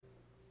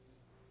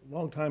A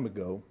long time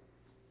ago,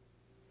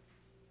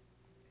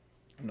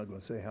 I'm not going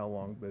to say how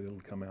long, but it'll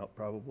come out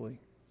probably.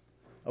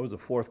 I was a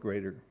fourth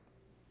grader.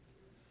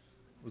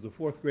 I was a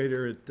fourth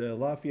grader at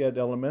Lafayette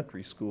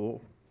Elementary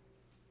School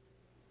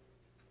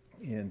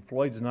in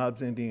Floyd's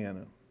Knobs,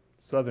 Indiana,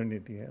 southern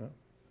Indiana.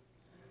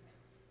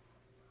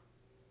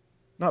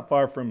 Not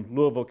far from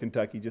Louisville,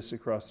 Kentucky, just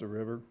across the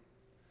river.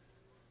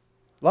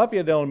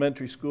 Lafayette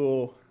Elementary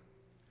School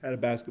had a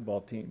basketball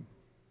team.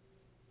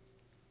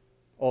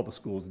 All the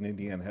schools in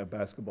Indiana have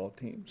basketball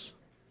teams.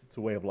 It's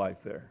a way of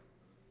life there.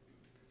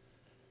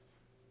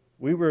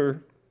 We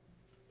were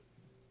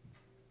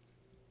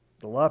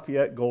the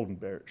Lafayette Golden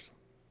Bears.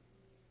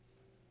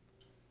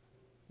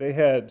 They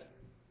had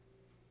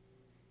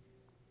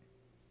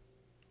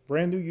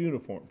brand new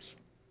uniforms.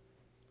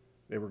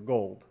 They were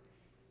gold.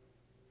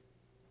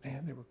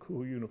 Man, they were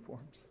cool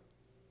uniforms.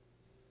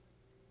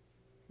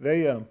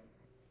 They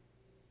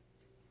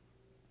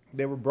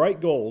were bright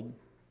gold.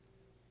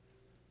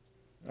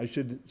 I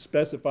should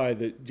specify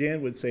that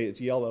Jan would say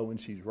it's yellow,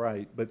 and she's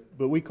right, but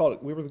we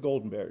were the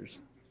Golden Bears.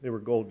 They were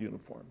gold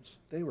uniforms.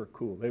 They were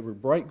cool. They were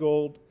bright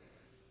gold.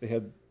 They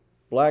had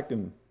black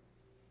and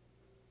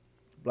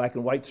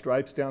white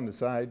stripes down the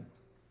side.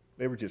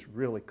 They were just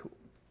really cool.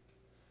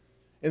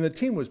 And the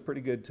team was pretty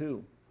good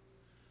too.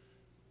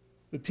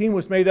 The team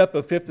was made up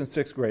of 5th and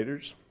 6th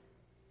graders.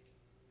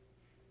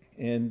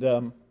 And,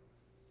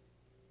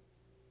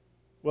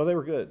 well, they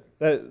were good.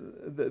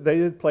 They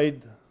had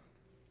played,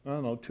 I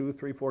don't know, 2,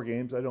 3, 4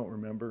 games. I don't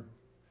remember.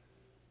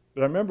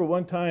 But I remember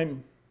one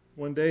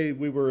day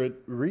we were at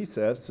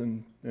recess,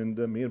 and me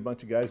and a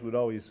bunch of guys would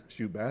always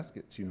shoot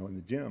baskets, in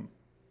the gym.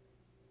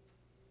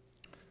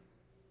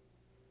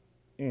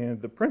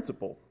 And the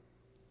principal,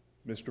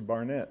 Mr.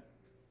 Barnett,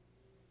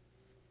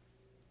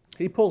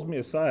 he pulls me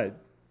aside.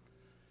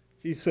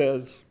 He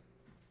says,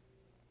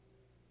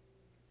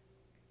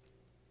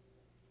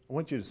 I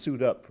want you to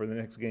suit up for the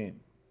next game.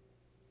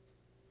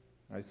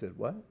 I said,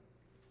 what?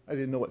 I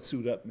didn't know what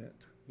suit up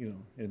meant,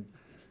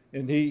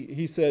 And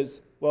he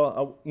says,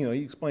 well, he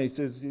explains, he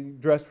says, you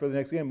dress for the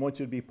next game, I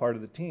want you to be part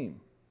of the team.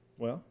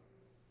 Well,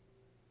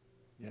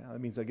 yeah, that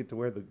means I get to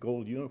wear the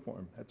gold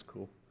uniform. That's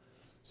cool.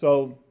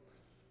 So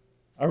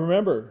I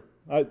remember,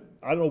 I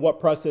don't know what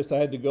process I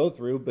had to go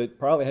through, but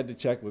probably had to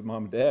check with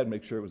mom and dad,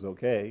 make sure it was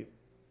okay.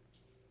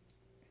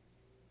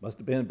 Must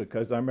have been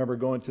because I remember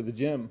going to the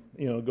gym,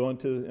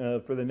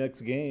 for the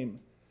next game,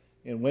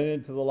 and went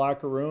into the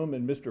locker room,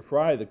 and Mr.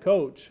 Fry, the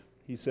coach,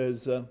 he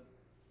says,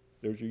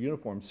 there's your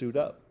uniform, suit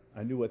up.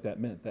 I knew what that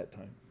meant that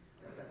time.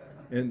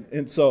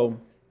 And so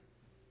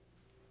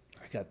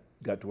I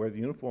got to wear the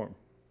uniform.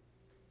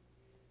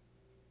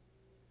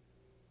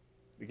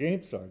 The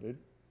game started.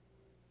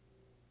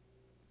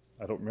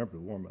 I don't remember the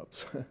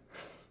warm-ups.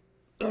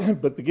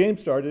 But the game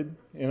started,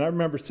 and I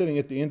remember sitting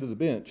at the end of the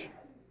bench.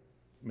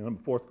 I'm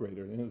a fourth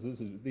grader. This is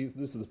the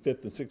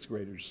 5th and 6th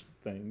graders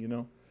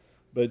thing,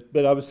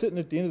 But I was sitting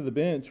at the end of the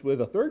bench with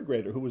a third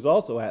grader who was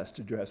also asked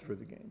to dress for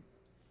the game,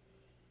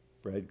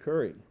 Brad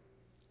Curry.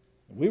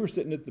 And we were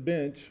sitting at the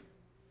bench.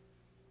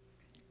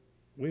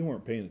 We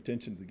weren't paying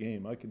attention to the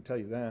game, I can tell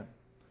you that.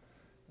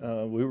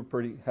 We were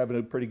having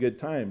a pretty good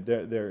time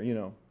there,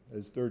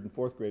 as third and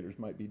fourth graders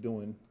might be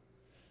doing.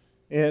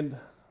 And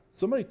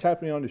somebody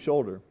tapped me on the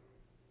shoulder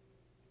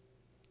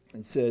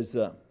and says,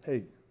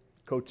 hey,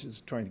 Coach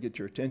is trying to get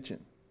your attention.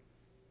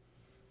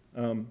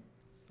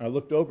 I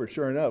looked over,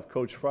 sure enough,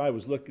 Coach Fry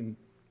was looking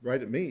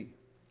right at me.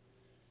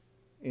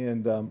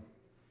 And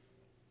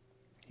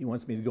he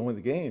wants me to go in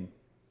the game.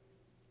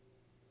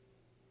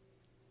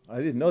 I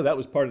didn't know that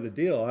was part of the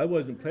deal. I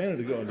wasn't planning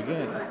to go in the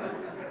game.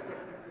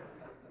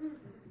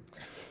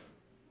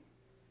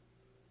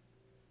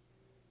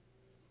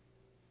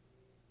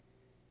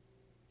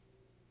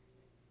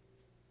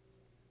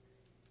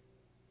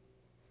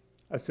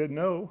 I said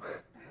no.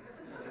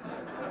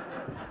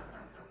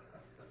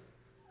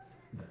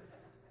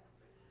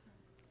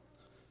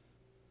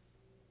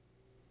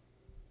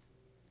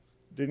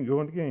 Didn't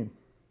go in the game.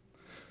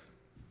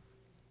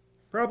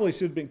 Probably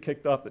should have been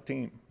kicked off the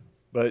team,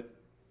 but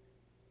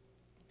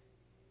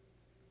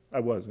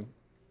I wasn't.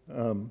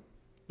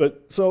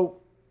 But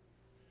so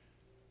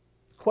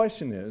the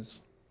question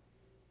is,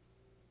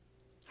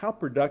 how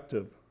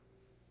productive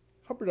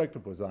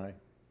was I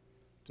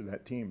to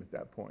that team at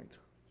that point?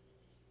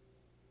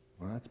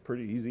 Well, that's a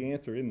pretty easy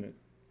answer, isn't it?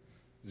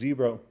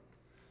 0.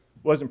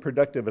 Wasn't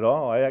productive at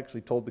all. I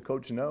actually told the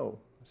coach no.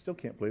 I still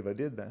can't believe I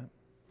did that.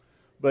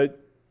 But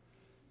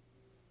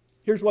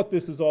here's what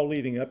this is all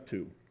leading up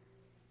to.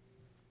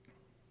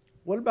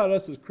 What about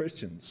us as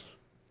Christians?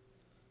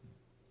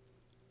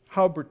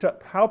 How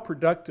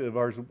productive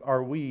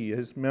are we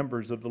as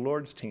members of the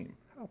Lord's team?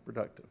 How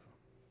productive?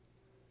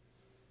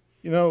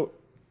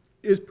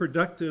 Is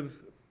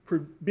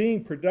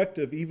being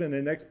productive even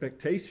an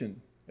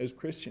expectation as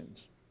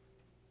Christians?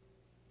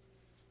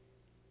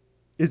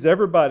 Is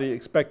everybody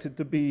expected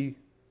to be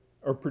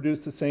or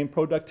produce the same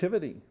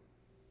productivity?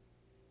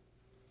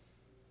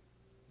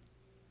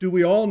 Do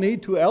we all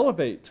need to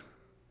elevate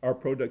our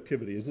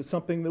productivity? Is it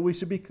something that we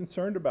should be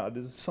concerned about?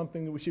 Is it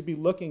something that we should be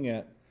looking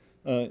at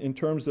in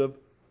terms of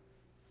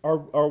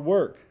our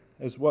work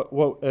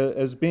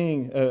as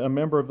being a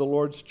member of the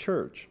Lord's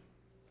church.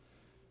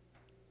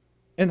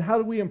 And how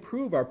do we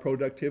improve our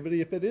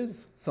productivity if it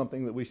is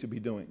something that we should be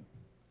doing?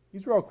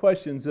 These are all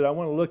questions that I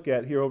want to look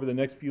at here over the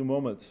next few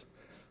moments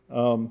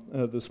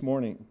this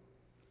morning.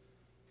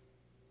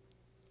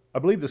 I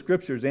believe the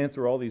Scriptures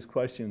answer all these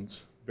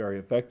questions very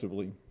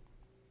effectively.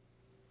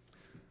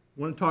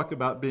 I want to talk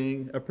about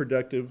being a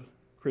productive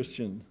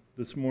Christian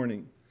this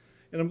morning.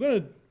 And I'm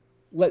going to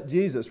let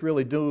Jesus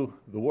really do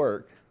the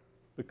work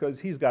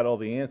because he's got all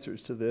the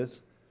answers to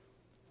this.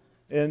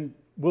 And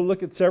we'll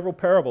look at several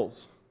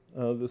parables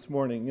this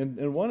morning.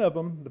 And one of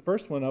them, the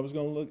first one I'm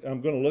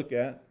going to look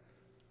at,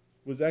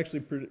 was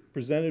actually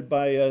presented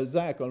by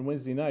Zach on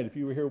Wednesday night. If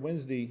you were here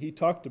Wednesday, he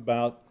talked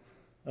about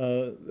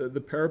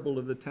the parable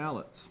of the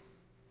talents.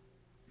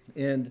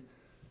 And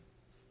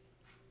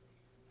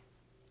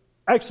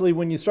actually,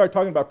 when you start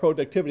talking about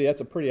productivity,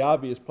 that's a pretty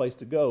obvious place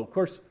to go. Of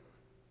course,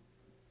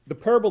 the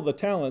parable of the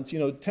talents,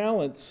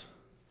 talents,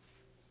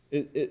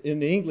 in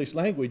the English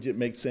language, it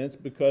makes sense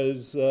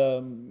because,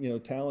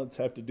 talents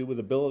have to do with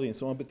ability and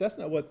so on, but that's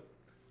not what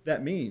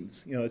that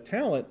means. A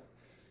talent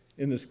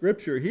in the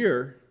Scripture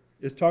here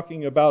is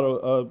talking about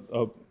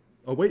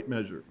a weight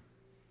measure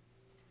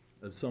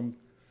of some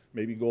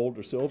maybe gold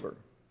or silver.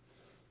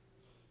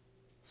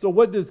 So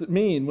what does it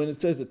mean when it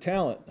says a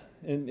talent?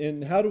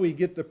 And how do we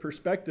get the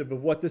perspective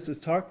of what this is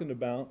talking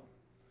about?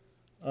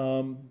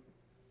 A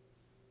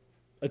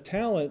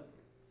talent,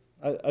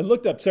 I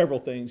looked up several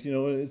things,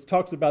 it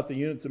talks about the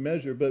units of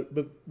measure, but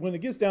when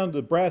it gets down to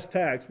the brass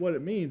tacks, what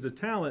it means, a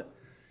talent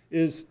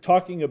is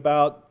talking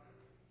about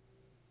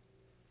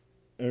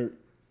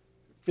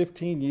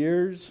 15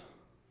 years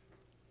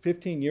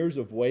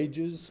of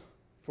wages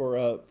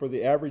for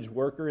the average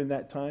worker in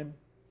that time.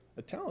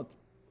 A talent's a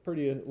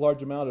pretty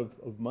large amount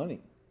of money.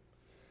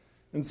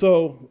 And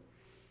so,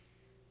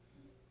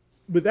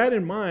 with that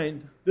in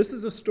mind, this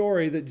is a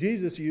story that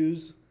Jesus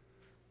used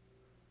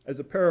as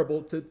a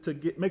parable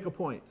to make a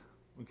point,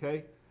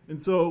 okay?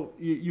 And so,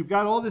 you've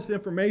got all this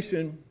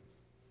information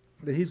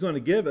that he's going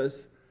to give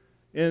us,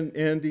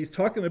 and he's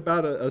talking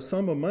about a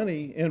sum of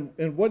money,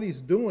 and what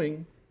he's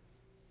doing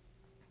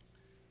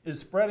is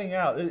spreading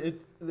out.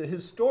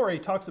 His story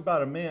talks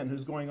about a man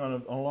who's going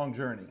on a long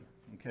journey.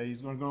 Okay,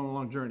 he's going to go on a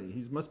long journey.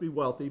 He must be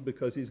wealthy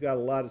because he's got a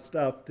lot of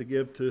stuff to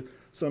give to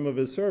some of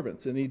his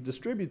servants. And he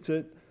distributes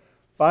it,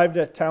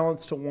 5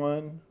 talents to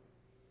one,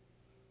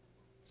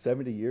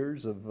 70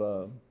 years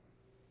of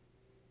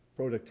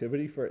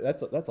productivity.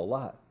 That's a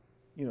lot.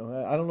 I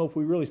don't know if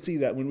we really see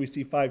that when we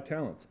see 5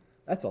 talents.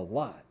 That's a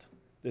lot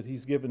that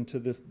he's given to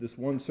this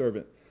one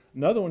servant.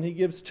 Another one he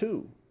gives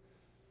 2.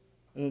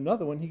 And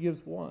another one he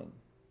gives 1.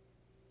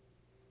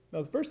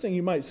 Now, the first thing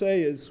you might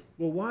say is,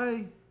 well,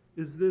 why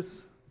is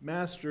this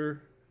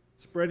master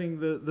spreading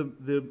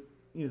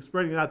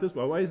spreading it out this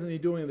way? Why isn't he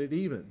doing it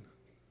even?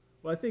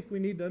 Well, I think we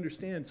need to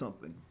understand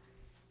something.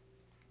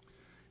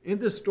 In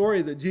this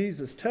story that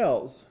Jesus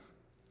tells,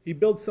 he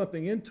builds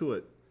something into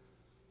it.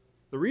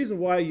 The reason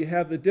why you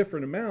have the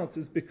different amounts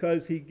is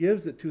because he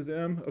gives it to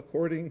them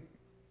according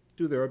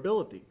to their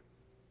ability.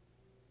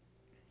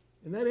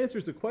 And that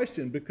answers the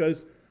question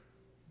because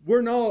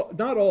we're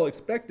not all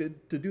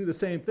expected to do the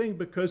same thing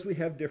because we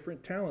have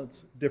different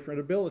talents,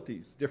 different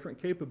abilities,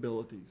 different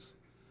capabilities.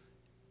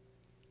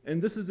 And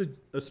this is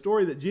a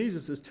story that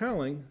Jesus is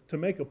telling to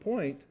make a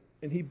point,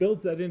 and he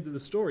builds that into the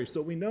story.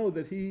 So we know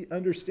that he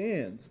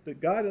understands,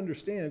 that God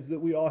understands that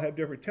we all have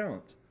different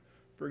talents.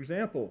 For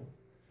example,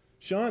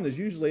 Sean is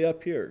usually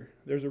up here.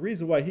 There's a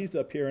reason why he's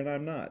up here and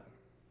I'm not.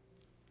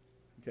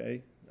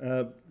 Okay?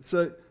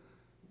 So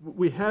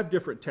we have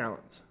different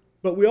talents.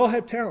 But we all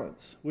have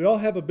talents. We all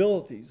have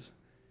abilities,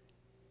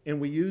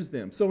 and we use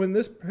them. So in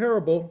this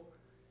parable,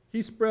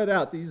 he spread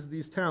out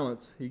these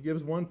talents. He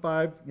gives 1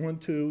 5, 1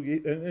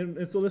 2,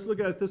 and so let's look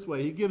at it this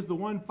way. He gives the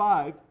 1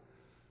 5,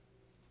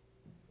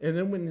 and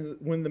then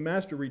when the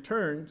master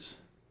returns,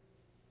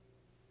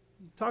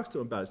 he talks to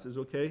him about it. He says,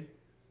 okay,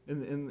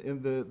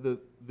 and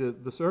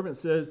the servant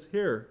says,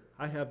 here,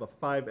 I have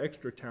 5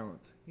 extra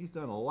talents. He's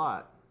done a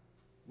lot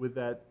with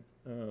that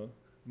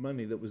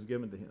money that was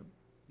given to him.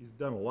 He's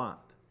done a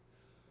lot.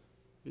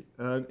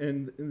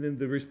 And then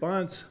the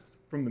response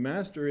from the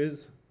master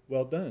is,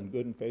 well done,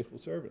 good and faithful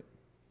servant.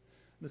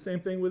 And the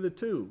same thing with the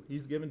 2.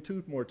 He's given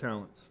 2 more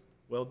talents.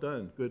 Well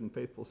done, good and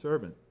faithful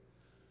servant.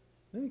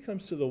 Then he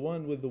comes to the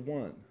one with the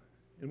 1.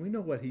 And we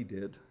know what he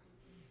did.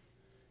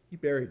 He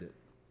buried it.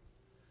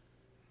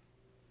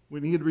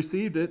 When he had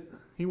received it,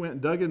 he went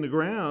and dug in the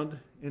ground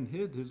and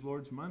hid his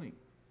Lord's money.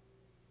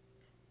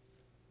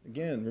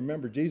 Again,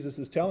 remember, Jesus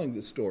is telling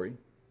this story.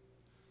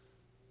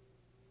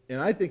 And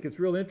I think it's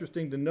real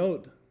interesting to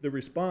note the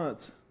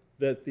response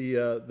that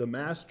the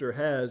master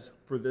has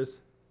for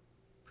this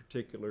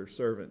particular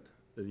servant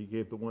that he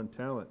gave the 1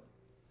 talent.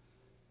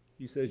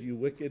 He says, you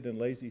wicked and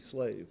lazy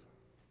slave.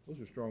 Those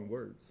are strong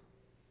words.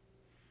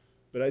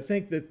 But I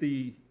think that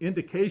the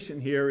indication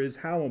here is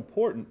how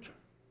important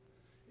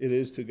it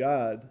is to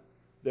God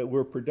that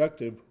we're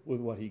productive with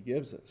what he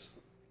gives us.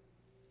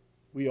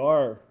 We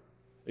are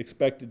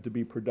expected to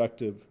be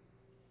productive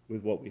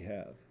with what we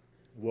have,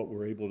 what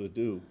we're able to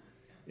do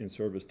in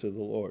service to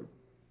the Lord.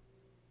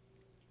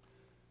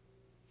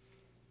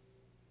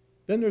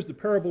 Then there's the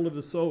parable of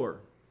the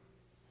sower.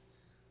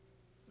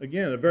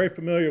 Again, a very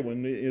familiar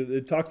one.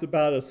 It talks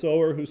about a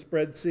sower who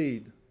spread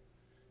seed.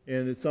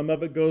 And some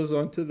of it goes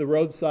onto the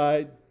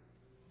roadside.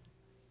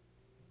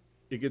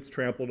 It gets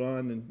trampled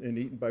on and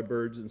eaten by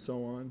birds and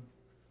so on.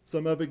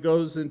 Some of it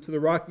goes into the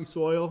rocky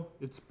soil.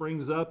 It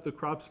springs up, the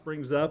crop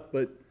springs up,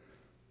 but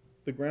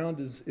the ground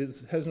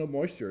has no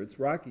moisture. It's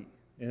rocky.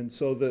 And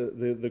so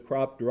the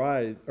crop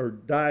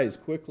dies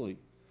quickly.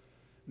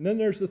 And then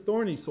there's the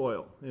thorny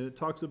soil, and it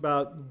talks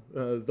about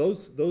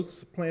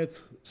those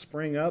plants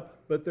spring up,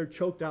 but they're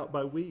choked out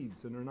by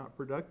weeds and are not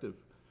productive.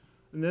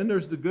 And then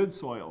there's the good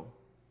soil,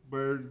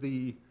 where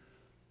the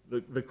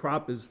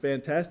crop is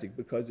fantastic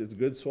because it's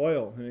good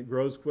soil and it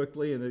grows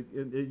quickly and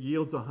it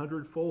yields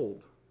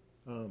 100-fold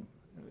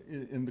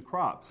in the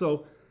crop.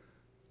 So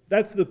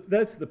that's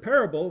the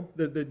parable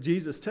that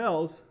Jesus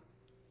tells.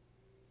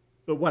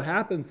 But what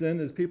happens then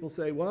is people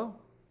say, well,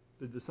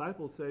 the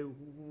disciples say,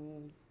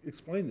 well,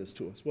 explain this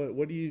to us.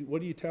 What are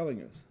you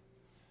telling us?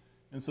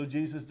 And so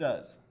Jesus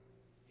does.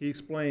 He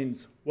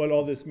explains what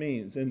all this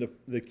means. And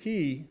the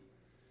key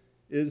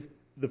is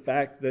the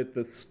fact that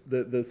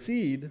the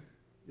seed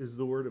is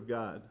the Word of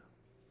God.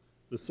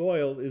 The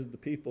soil is the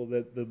people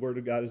that the Word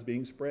of God is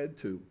being spread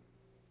to.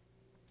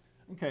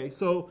 Okay,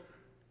 so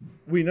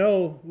we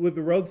know with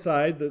the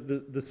roadside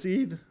that the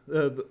seed,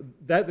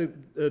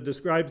 that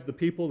describes the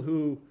people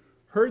who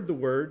heard the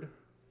Word,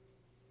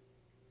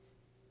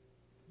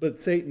 but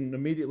Satan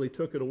immediately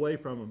took it away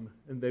from them,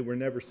 and they were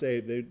never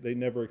saved. They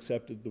never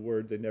accepted the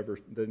Word. They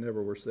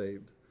never were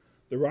saved.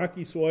 The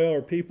rocky soil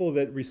are people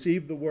that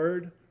receive the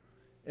Word,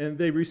 and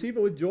they receive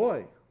it with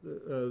joy.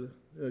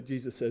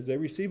 Jesus says they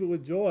receive it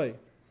with joy.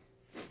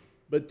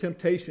 But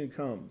temptation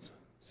comes.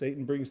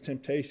 Satan brings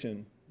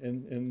temptation,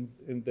 and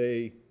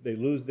they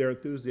lose their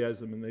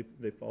enthusiasm, and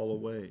they fall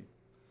away.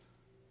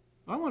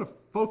 I want to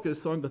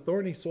focus on the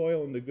thorny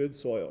soil and the good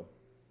soil.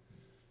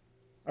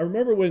 I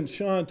remember when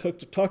Sean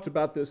talked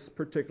about this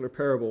particular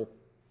parable,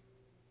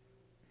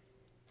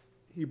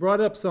 he brought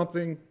up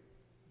something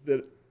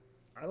that,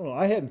 I don't know,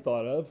 I hadn't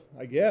thought of,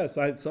 I guess.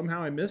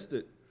 Somehow I missed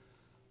it.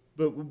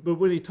 But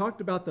when he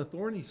talked about the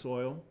thorny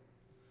soil,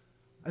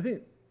 I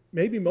think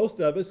maybe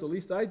most of us, at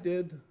least I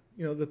did,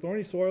 the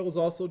thorny soil is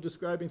also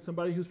describing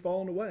somebody who's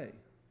fallen away.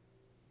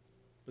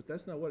 But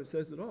that's not what it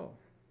says at all.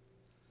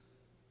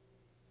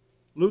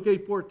 Luke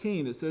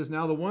 8:14, it says,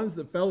 "Now the ones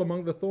that fell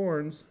among the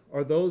thorns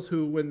are those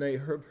who, when they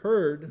have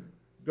heard,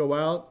 go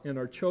out and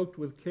are choked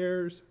with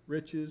cares,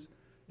 riches,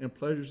 and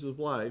pleasures of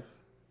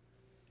life,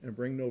 and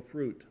bring no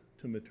fruit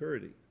to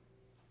maturity."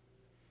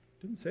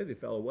 It didn't say they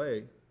fell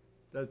away,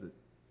 does it?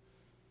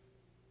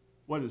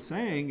 What it's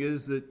saying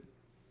is that,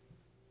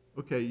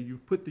 okay,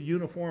 you've put the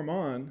uniform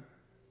on,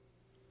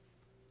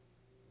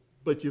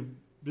 but you've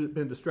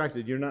been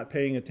distracted. You're not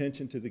paying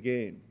attention to the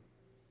game.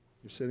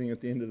 You're sitting at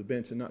the end of the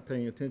bench and not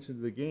paying attention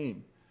to the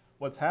game.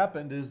 What's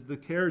happened is the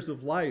cares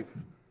of life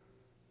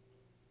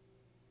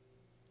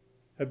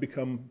have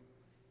become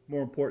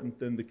more important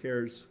than the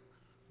cares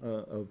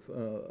of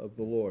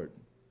the Lord.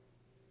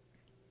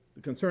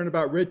 The concern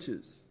about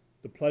riches,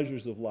 the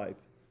pleasures of life,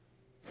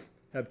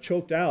 have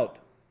choked out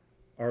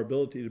our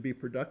ability to be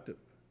productive.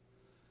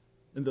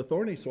 And the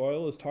thorny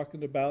soil is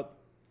talking about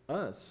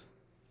us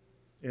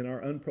and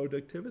our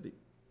unproductivity.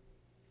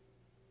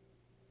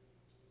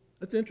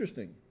 That's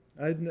interesting.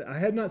 I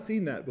had not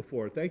seen that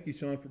before. Thank you,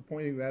 Sean, for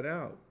pointing that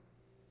out.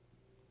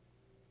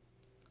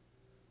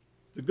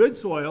 The good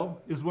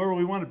soil is where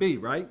we want to be,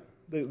 right?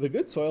 The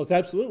good soil is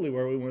absolutely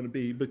where we want to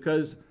be,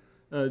 because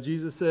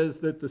Jesus says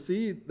that the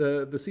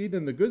seed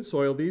in the good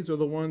soil, these are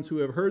the ones who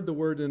have heard the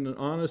word in an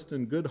honest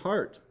and good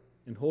heart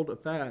and hold it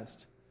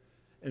fast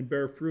and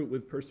bear fruit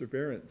with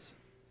perseverance.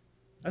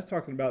 That's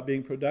talking about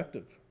being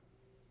productive,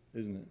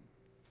 isn't it?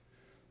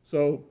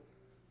 So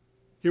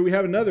here we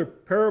have another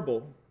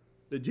parable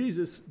that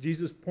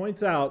Jesus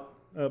points out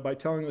by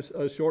telling us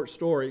a short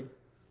story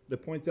that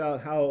points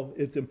out how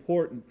it's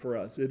important for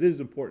us. It is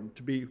important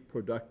to be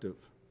productive.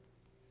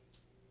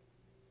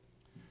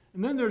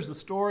 And then there's the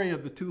story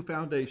of the two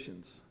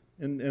foundations.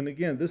 And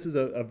again, this is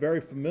a very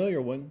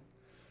familiar one.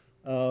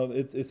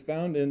 It's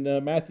found in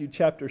Matthew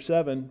chapter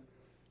 7.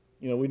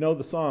 We know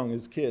the song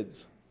as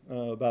kids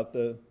about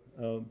the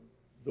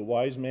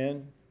wise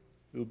man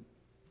who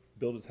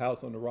built his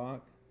house on the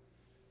rock,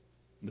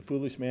 and the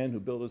foolish man who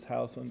built his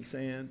house on the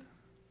sand.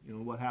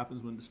 What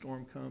happens when the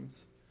storm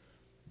comes.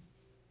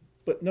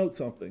 But note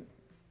something.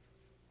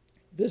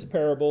 This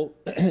parable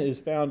is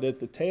found at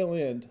the tail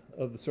end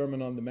of the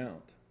Sermon on the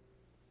Mount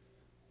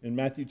in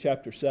Matthew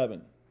chapter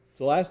 7. It's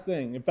the last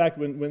thing. In fact,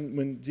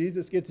 when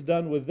Jesus gets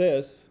done with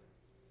this,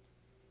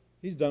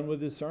 he's done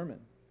with his sermon.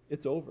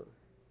 It's over.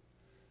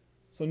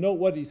 So note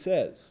what he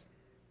says.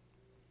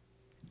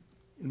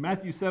 In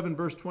Matthew 7,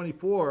 verse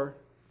 24,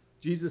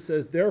 Jesus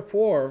says,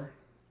 "Therefore,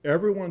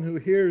 everyone who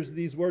hears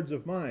these words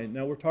of mine.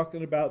 Now we're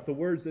talking about the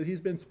words that he's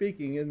been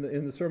speaking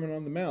in the Sermon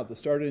on the Mount that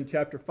started in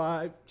chapter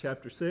 5,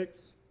 chapter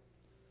 6,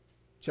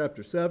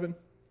 chapter 7.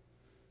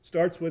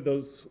 Starts with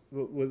those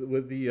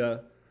with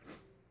the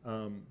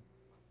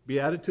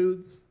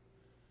Beatitudes.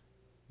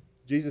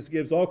 Jesus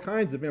gives all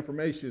kinds of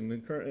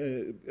information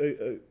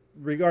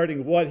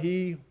regarding what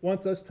he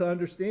wants us to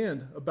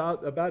understand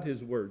about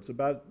his words,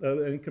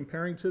 and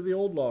comparing to the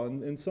old law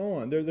and so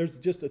on. There's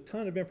just a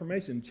ton of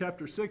information.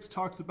 Chapter 6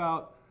 talks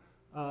about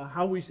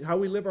how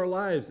we live our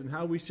lives and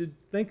how we should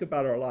think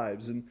about our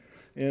lives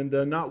and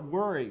not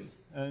worry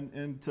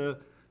and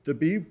to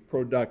be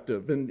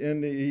productive.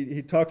 And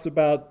he talks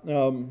about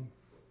in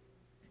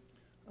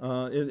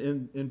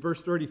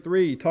verse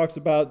 33, he talks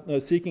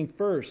about seeking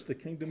first the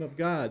kingdom of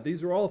God.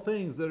 These are all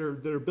things that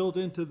are built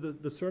into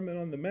the Sermon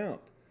on the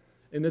Mount.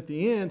 And at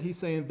the end, he's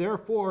saying,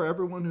 therefore,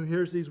 everyone who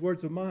hears these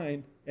words of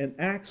mine and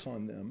acts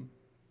on them,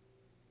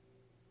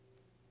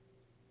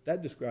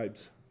 that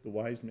describes the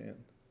wise man.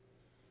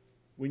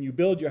 When you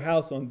build your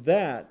house on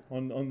that,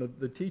 on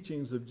the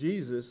teachings of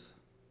Jesus,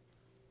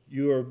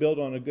 you are built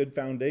on a good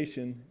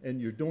foundation and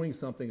you're doing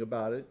something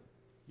about it.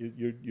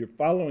 You're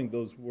following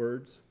those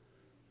words.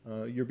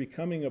 You're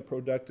becoming a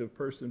productive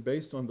person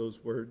based on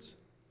those words.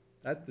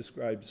 That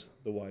describes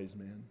the wise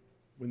man.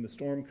 When the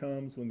storm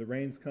comes, when the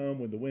rains come,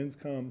 when the winds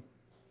come,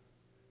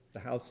 the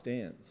house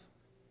stands.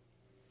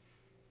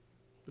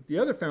 But the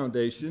other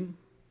foundation,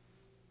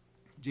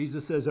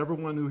 Jesus says,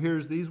 everyone who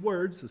hears these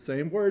words, the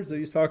same words that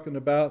he's talking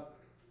about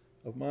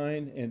of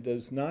mine, and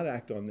does not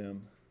act on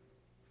them,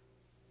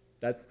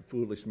 that's the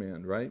foolish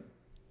man, right?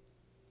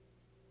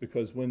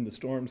 Because when the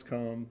storms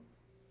come,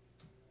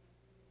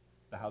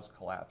 the house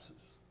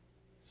collapses.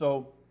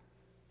 So,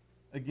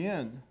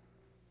 again,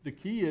 the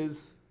key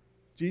is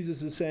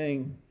Jesus is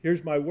saying,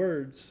 here's my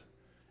words,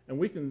 and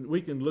we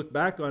can look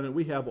back on it.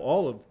 We have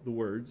all of the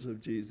words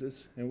of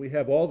Jesus, and we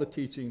have all the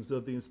teachings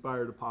of the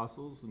inspired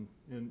apostles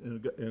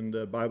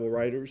and Bible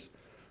writers.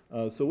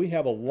 So we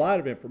have a lot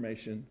of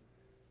information.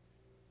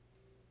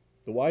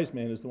 The wise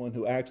man is the one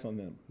who acts on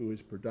them, who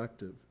is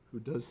productive, who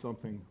does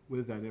something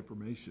with that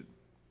information.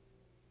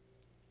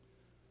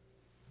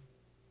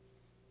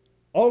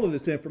 All of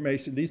this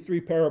information, these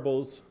three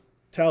parables,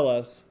 tell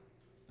us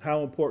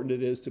how important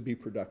it is to be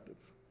productive,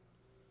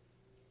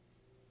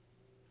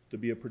 to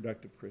be a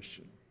productive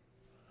Christian.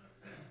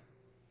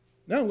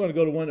 Now I'm going to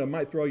go to one that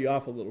might throw you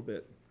off a little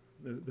bit,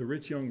 the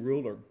rich young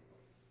ruler.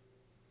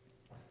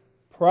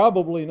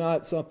 Probably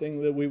not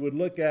something that we would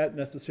look at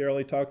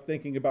necessarily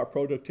thinking about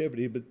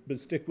productivity, but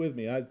stick with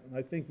me.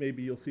 I think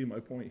maybe you'll see my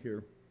point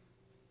here.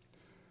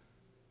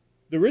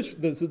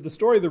 The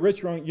story of the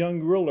rich young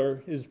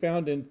ruler is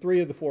found in 3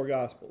 of the 4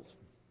 Gospels.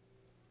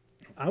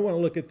 I want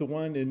to look at the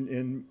one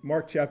in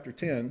Mark chapter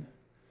 10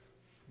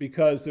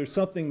 because there's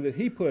something that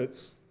he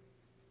puts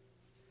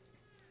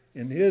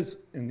in his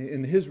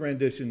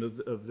rendition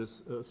of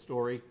this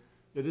story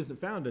that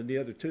isn't found in the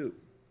other 2.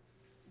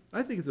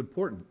 I think it's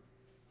important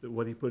that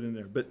what he put in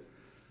there. But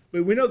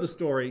we know the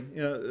story.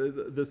 You know,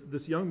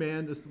 this young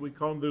man, we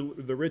call him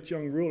the rich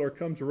young ruler,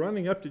 comes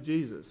running up to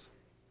Jesus.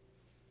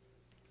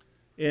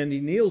 And he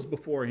kneels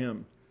before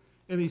him.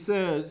 And he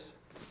says,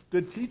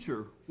 "Good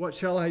teacher, what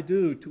shall I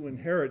do to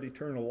inherit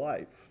eternal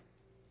life?"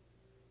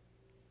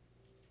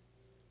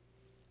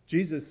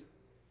 Jesus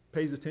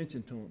pays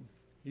attention to him.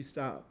 He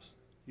stops.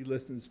 He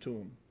listens to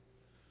him.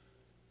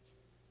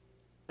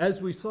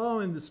 As we saw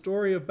in the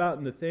story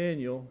about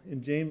Nathanael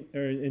in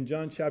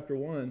John chapter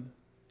 1,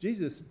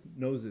 Jesus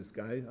knows this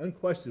guy.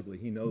 Unquestionably,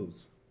 he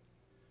knows.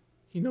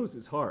 He knows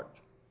his heart.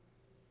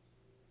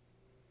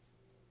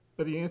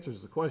 But he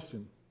answers the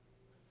question.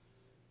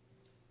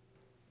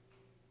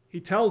 He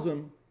tells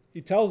him,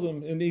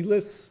 and he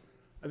lists,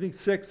 I think,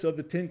 6 of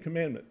the 10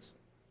 commandments.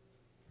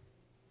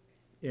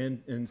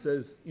 And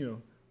says, you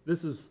know,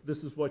 this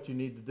is what you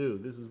need to do.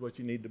 This is what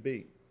you need to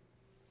be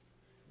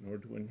in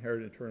order to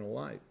inherit eternal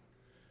life.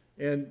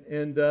 And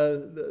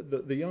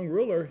the young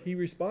ruler, he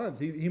responds.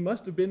 He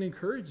must have been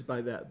encouraged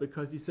by that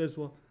because he says,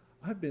 well,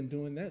 I've been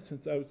doing that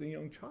since I was a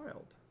young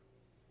child.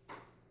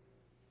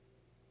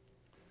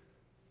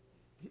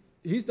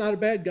 He's not a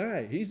bad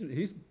guy. He's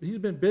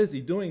been busy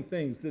doing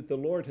things that the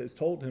Lord has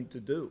told him to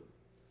do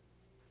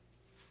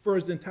for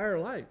his entire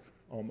life,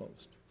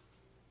 almost.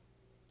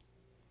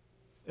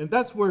 And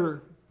that's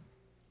where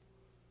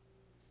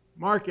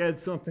Mark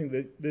adds something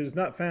that is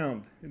not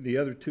found in the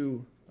other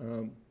 2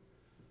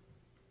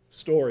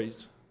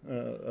 stories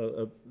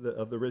of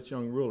the rich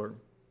young ruler.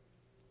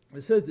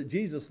 It says that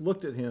Jesus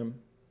looked at him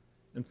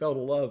and felt a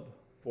love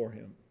for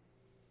him.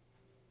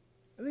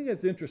 I think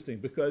that's interesting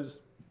because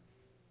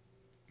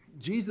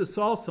Jesus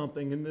saw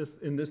something in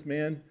this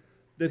man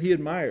that he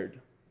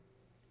admired.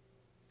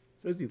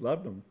 It says he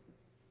loved him.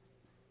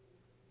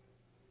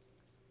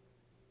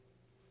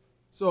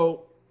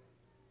 So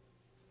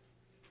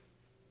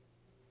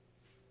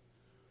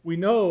we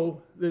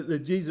know that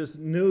Jesus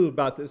knew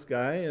about this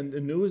guy and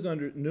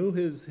knew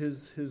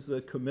his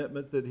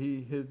commitment that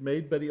he had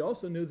made, but he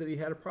also knew that he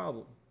had a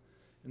problem.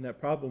 And that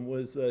problem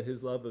was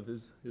his love of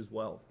his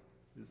wealth,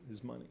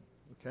 his money.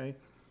 Okay?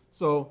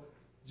 So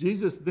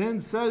Jesus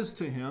then says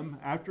to him,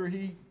 after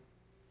he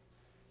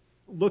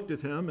looked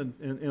at him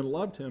and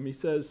loved him, he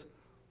says,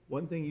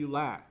 one thing you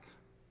lack.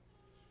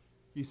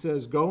 He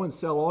says, go and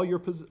sell all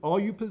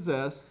you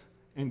possess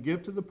and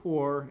give to the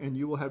poor, and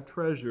you will have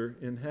treasure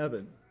in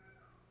heaven.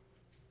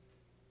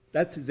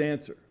 That's his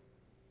answer.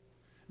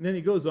 And then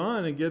he goes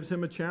on and gives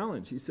him a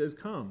challenge. He says,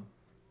 come,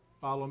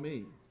 follow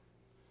me.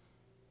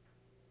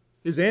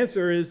 His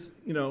answer is,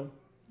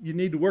 you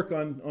need to work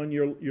on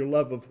your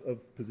love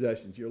of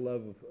possessions, your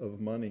love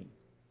of money,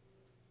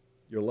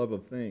 your love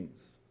of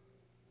things.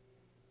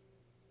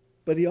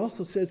 But he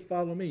also says,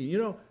 follow me.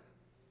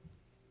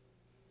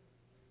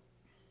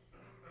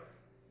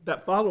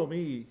 That follow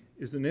me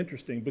is an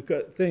interesting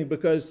thing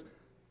because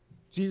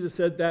Jesus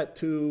said that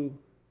to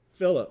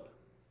Philip,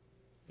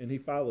 and he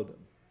followed him.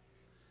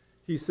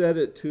 He said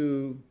it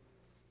to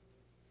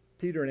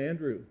Peter and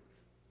Andrew.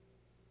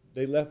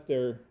 They left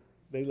their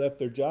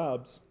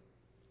jobs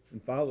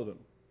and followed him.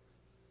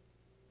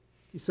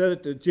 He said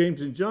it to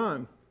James and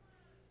John.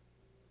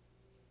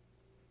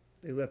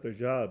 They left their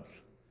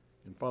jobs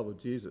and followed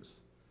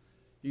Jesus.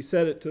 He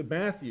said it to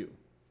Matthew,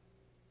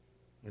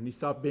 and he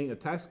stopped being a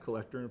tax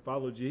collector and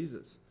followed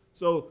Jesus.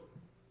 So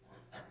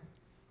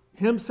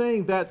him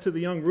saying that to the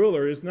young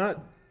ruler is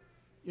not,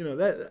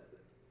 that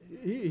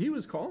he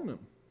was calling him.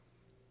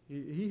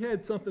 He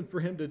had something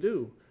for him to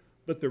do,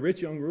 but the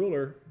rich young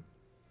ruler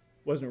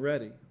wasn't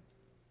ready.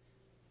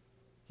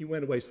 He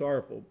went away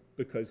sorrowful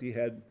because he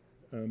had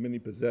many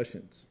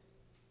possessions.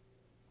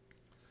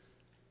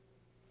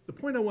 The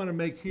point I want to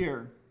make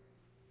here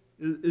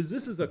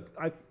is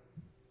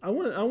I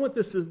want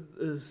this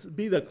to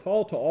be the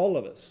call to all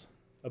of us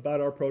about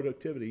our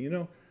productivity.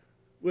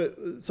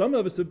 Some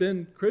of us have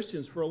been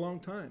Christians for a long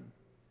time.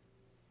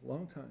 A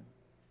long time.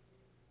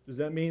 Does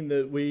that mean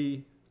that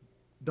we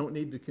don't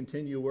need to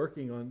continue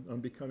working on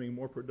becoming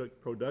more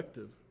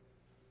productive?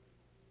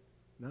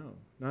 No,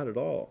 not at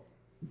all.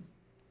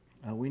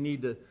 We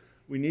need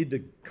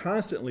to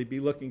constantly be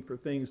looking for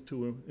things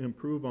to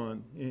improve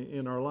on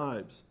in our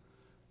lives.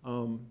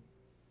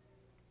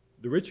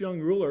 The rich young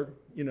ruler,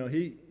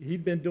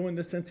 he'd been doing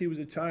this since he was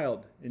a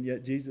child, and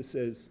yet Jesus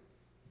says,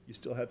 you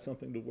still have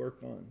something to work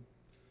on.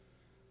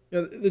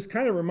 This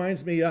kind of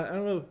reminds me, I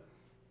don't know,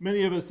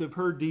 many of us have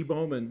heard Dee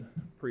Bowman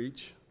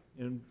preach,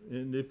 and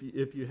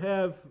if you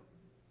have,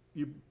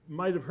 you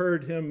might have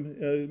heard him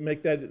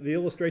make the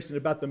illustration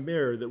about the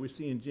mirror that we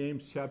see in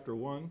James chapter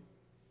 1.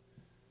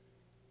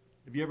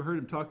 Have you ever heard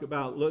him talk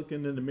about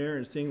looking in the mirror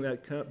and seeing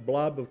that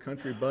blob of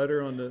country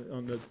butter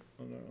on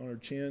our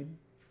chin?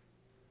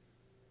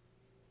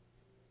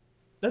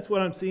 That's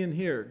what I'm seeing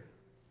here.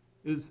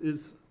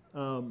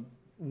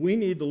 We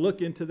need to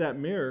look into that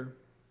mirror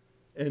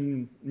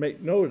and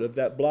make note of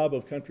that blob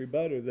of country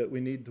butter that we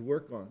need to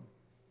work on.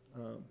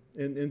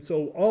 And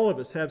so all of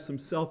us have some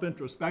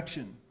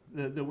self-introspection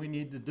that we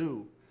need to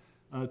do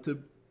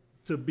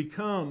to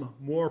become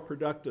more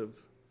productive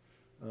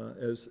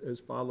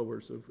as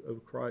followers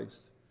of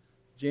Christ.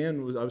 I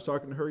was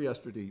talking to her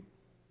yesterday,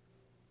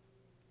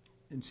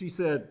 and she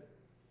said,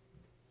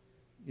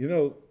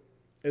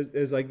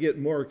 as I get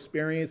more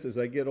experience, as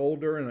I get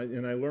older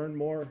and I learn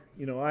more,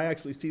 I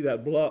actually see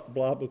that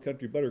blob of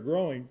country butter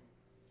growing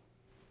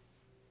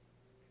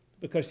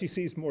because she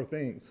sees more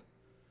things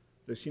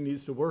that she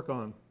needs to work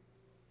on.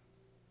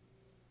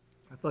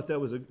 I thought that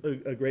was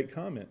a great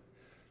comment.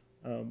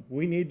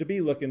 We need to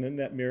be looking in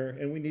that mirror,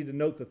 and we need to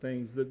note the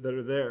things that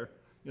are there.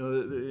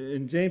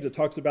 In James it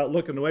talks about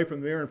looking away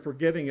from the mirror and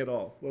forgetting it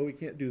all. Well, we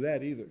can't do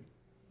that either.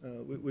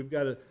 We've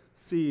got to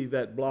see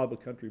that blob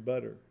of country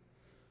butter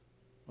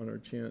on our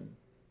chin.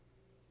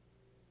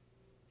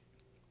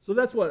 So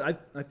that's what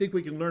I think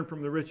we can learn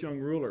from the rich young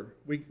ruler.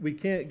 We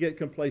can't get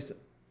complacent.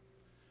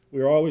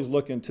 We're always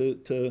looking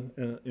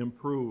to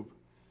improve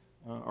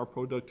our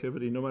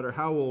productivity, no matter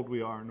how old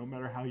we are, no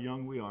matter how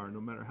young we are,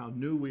 no matter how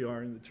new we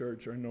are in the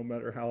church, or no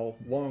matter how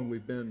long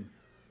we've been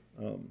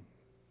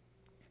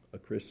a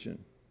Christian.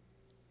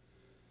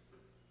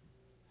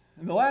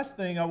 And the last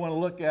thing I want to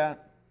look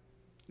at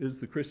is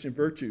the Christian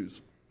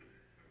virtues.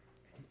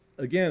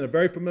 Again, a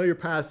very familiar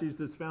passage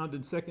that's found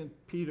in 2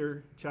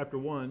 Peter chapter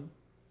 1.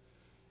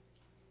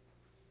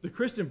 The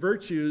Christian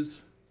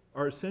virtues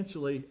are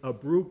essentially a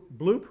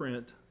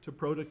blueprint to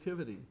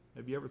productivity.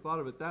 Have you ever thought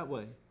of it that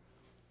way?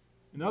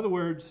 In other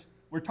words,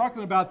 we're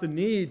talking about the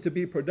need to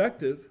be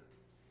productive,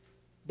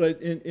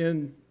 but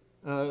in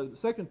 2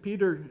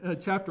 Peter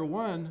chapter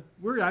 1,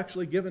 we're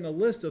actually given a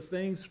list of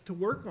things to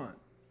work on.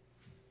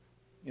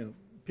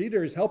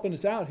 Peter is helping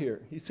us out here.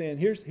 He's saying,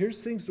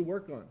 here's things to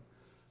work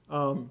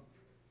on.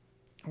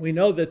 We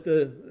know that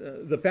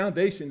the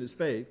foundation is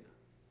faith.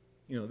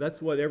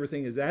 That's what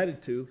everything is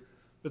added to.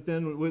 But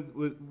then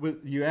with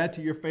you add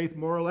to your faith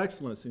moral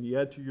excellence, and you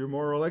add to your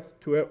moral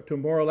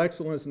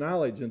excellence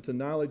knowledge, and to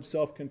knowledge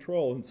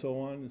self-control, and so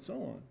on and so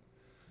on.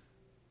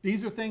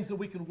 These are things that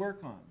we can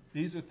work on.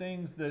 These are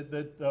things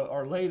that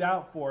are laid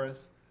out for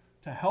us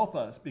to help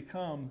us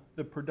become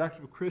the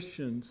productive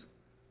Christians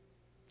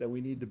that we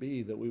need to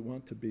be, that we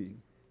want to be.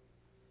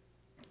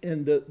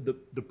 And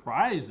the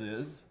prize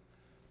is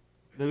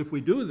that if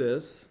we do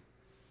this,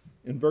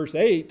 in verse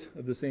 8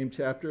 of the same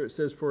chapter, it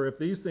says, "For if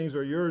these things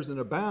are yours and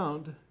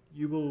abound,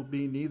 you will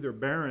be neither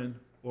barren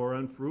or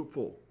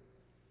unfruitful."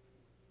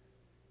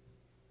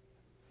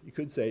 You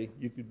could say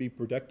you could be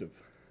productive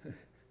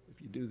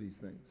if you do these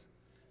things.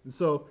 And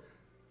so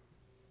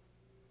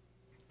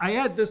I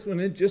add this one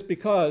in just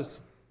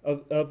because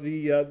of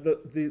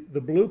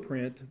the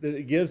blueprint that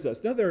it gives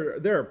us. Now,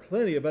 there are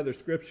plenty of other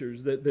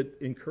scriptures that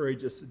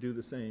encourage us to do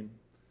the same.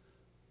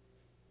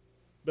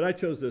 But I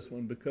chose this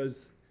one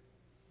because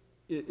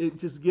it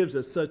just gives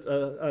us such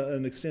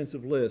an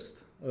extensive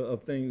list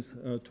of things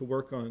to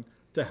work on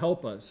to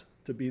help us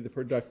to be the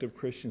productive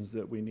Christians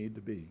that we need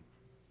to be.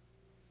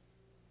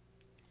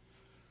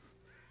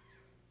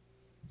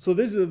 So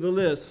this is the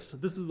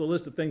list. This is the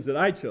list of things that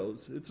I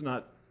chose. It's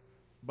not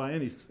by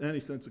any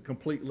sense a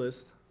complete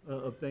list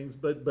of things,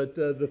 but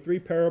the three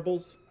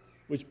parables,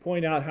 which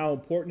point out how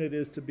important it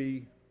is to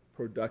be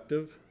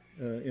productive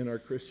in our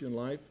Christian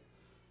life.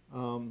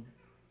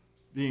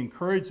 The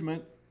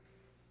encouragement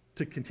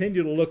to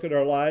continue to look at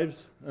our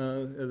lives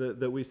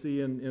that we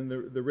see in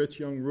the rich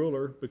young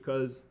ruler,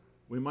 because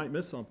we might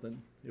miss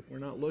something if we're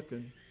not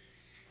looking.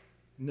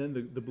 And then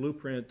the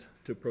blueprint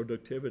to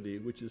productivity,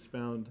 which is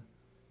found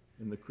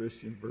in the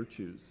Christian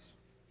virtues.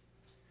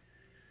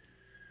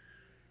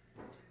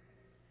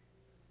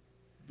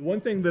 The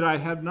one thing that I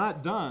have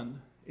not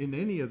done in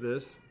any of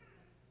this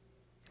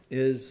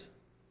is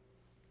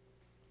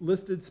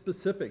listed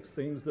specifics,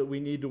 things that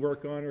we need to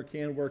work on or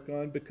can work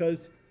on,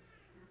 because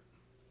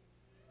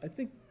I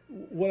think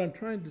what I'm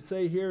trying to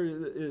say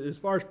here as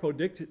far as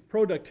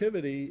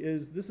productivity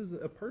is this is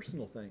a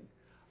personal thing.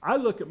 I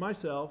look at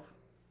myself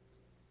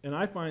and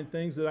I find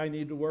things that I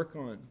need to work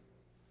on.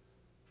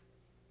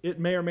 It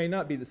may or may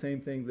not be the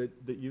same thing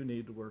that you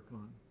need to work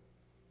on.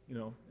 You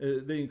know,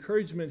 the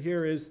encouragement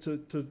here is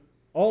to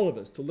all of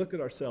us to look at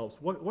ourselves.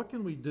 What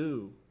can we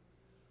do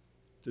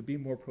to be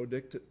more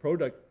productive?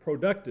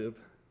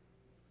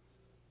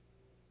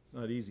 It's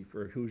not easy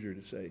for a Hoosier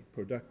to say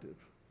productive,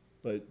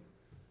 but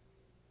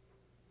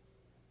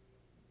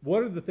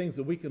what are the things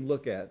that we can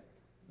look at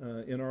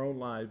in our own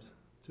lives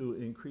to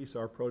increase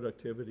our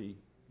productivity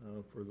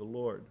for the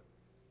Lord?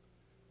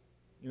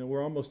 You know,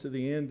 we're almost to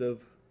the end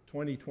of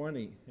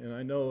 2020, and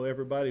I know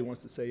everybody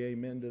wants to say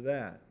amen to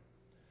that.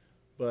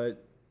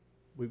 But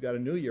we've got a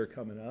new year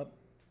coming up,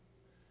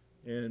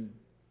 and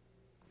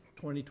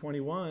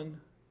 2021,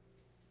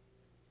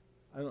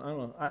 I don't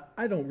know.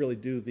 I don't really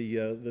do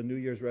the New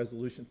Year's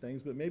resolution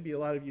things, but maybe a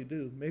lot of you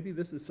do. Maybe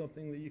this is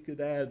something that you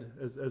could add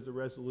as a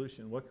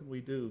resolution. What can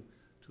we do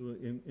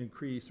to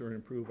increase or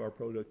improve our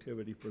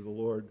productivity for the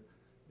Lord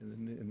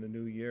in the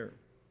new year?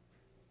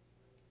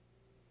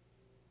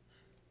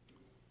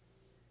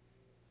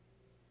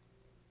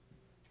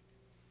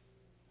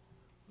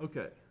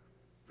 Okay.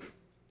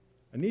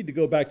 I need to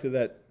go back to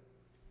that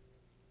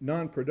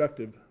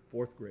non-productive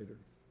fourth grader.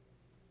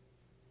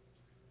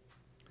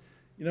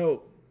 You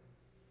know,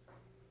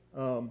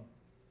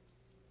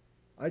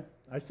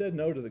 I said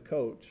no to the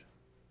coach,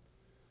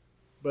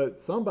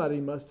 but somebody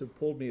must have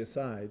pulled me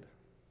aside.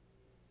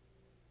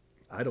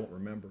 I don't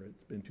remember it.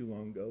 It's been too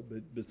long ago,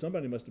 but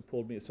somebody must have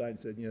pulled me aside and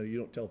said, you know, you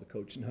don't tell the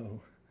coach no.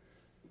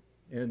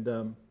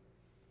 And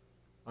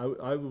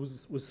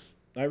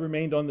I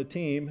remained on the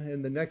team,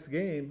 and the next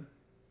game,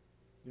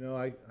 you know,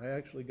 I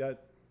actually got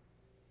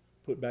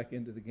put back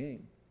into the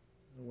game.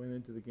 I went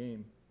into the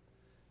game.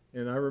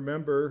 And I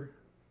remember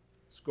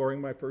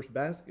scoring my first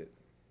basket.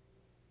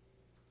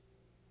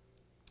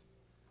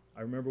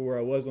 I remember where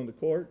I was on the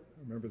court.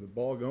 I remember the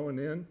ball going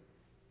in.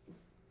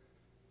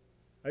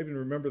 I even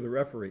remember the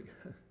referee.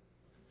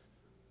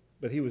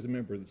 But he was a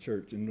member of the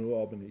church in New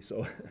Albany,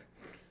 so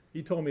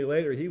he told me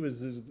later he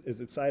was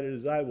as excited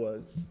as I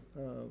was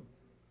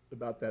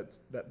about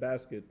that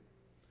basket.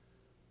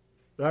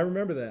 But I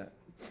remember that.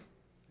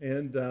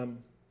 And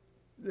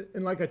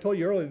like I told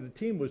you earlier, the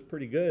team was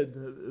pretty good.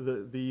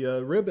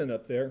 The ribbon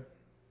up there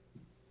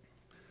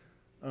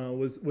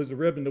was a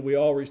ribbon that we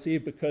all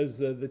received because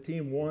the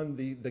team won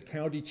the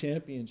county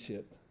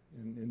championship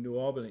in New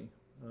Albany,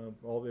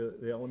 all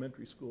the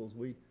elementary schools.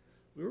 We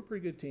were a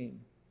pretty good team.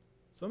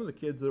 Some of the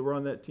kids that were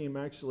on that team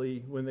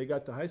actually, when they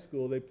got to high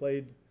school, they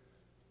played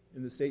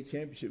in the state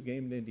championship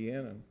game in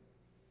Indiana.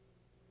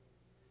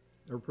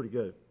 They were pretty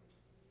good.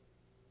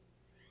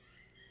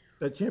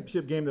 That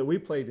championship game that we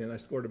played in, I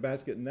scored a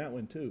basket in that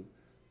one too.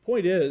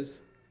 Point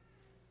is,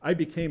 I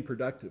became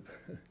productive,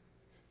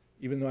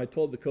 even though I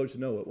told the coach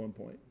no at one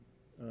point.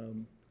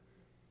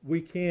 We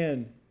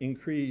can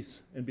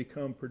increase and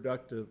become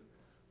productive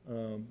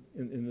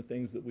in the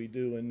things that we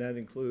do, and that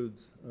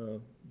includes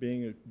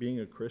being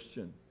a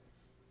Christian.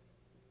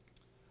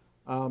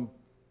 What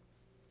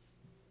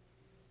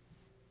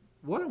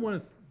I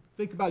want to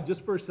think about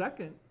just for a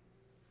second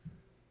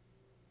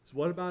is,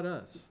 what about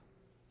us?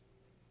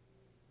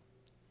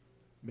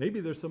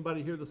 Maybe there's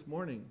somebody here this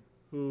morning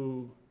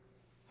who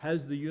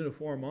has the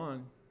uniform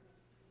on,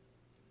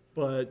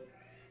 but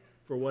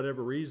for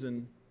whatever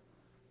reason,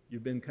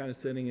 You've been kind of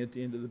sitting at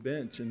the end of the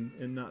bench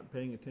and not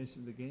paying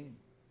attention to the game.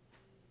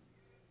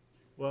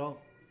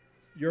 Well,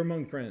 you're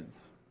among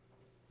friends.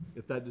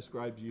 If that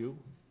describes you,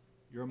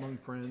 you're among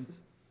friends.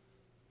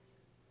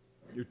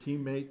 Your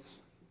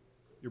teammates,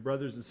 your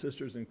brothers and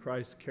sisters in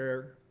Christ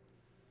care.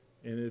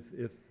 And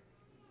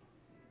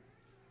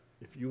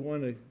if you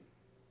want to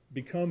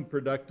become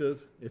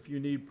productive, if you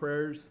need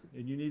prayers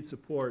and you need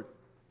support,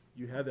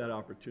 you have that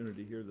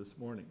opportunity here this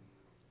morning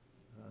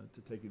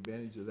to take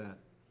advantage of that.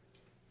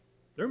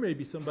 There may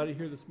be somebody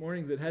here this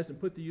morning that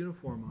hasn't put the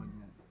uniform on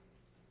yet.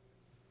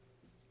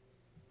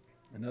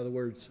 In other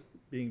words,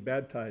 being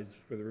baptized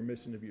for the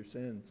remission of your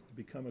sins, to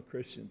become a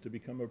Christian, to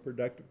become a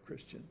productive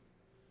Christian.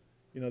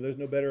 You know, there's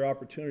no better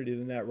opportunity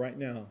than that right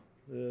now,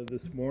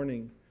 this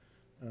morning,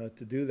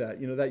 to do that.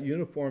 You know, that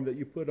uniform that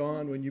you put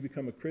on when you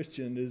become a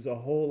Christian is a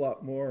whole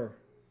lot more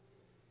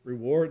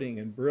rewarding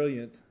and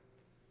brilliant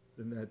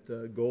than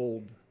that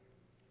gold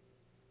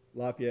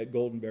Lafayette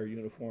Golden Bear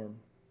uniform.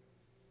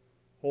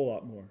 Whole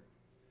lot more.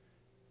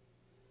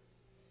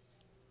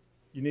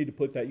 You need to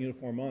put that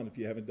uniform on if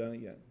you haven't done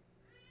it yet.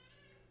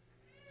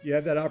 You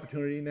have that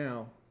opportunity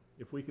now.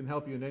 If we can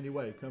help you in any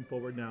way, come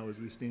forward now as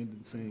we stand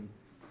and sing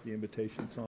the invitation song.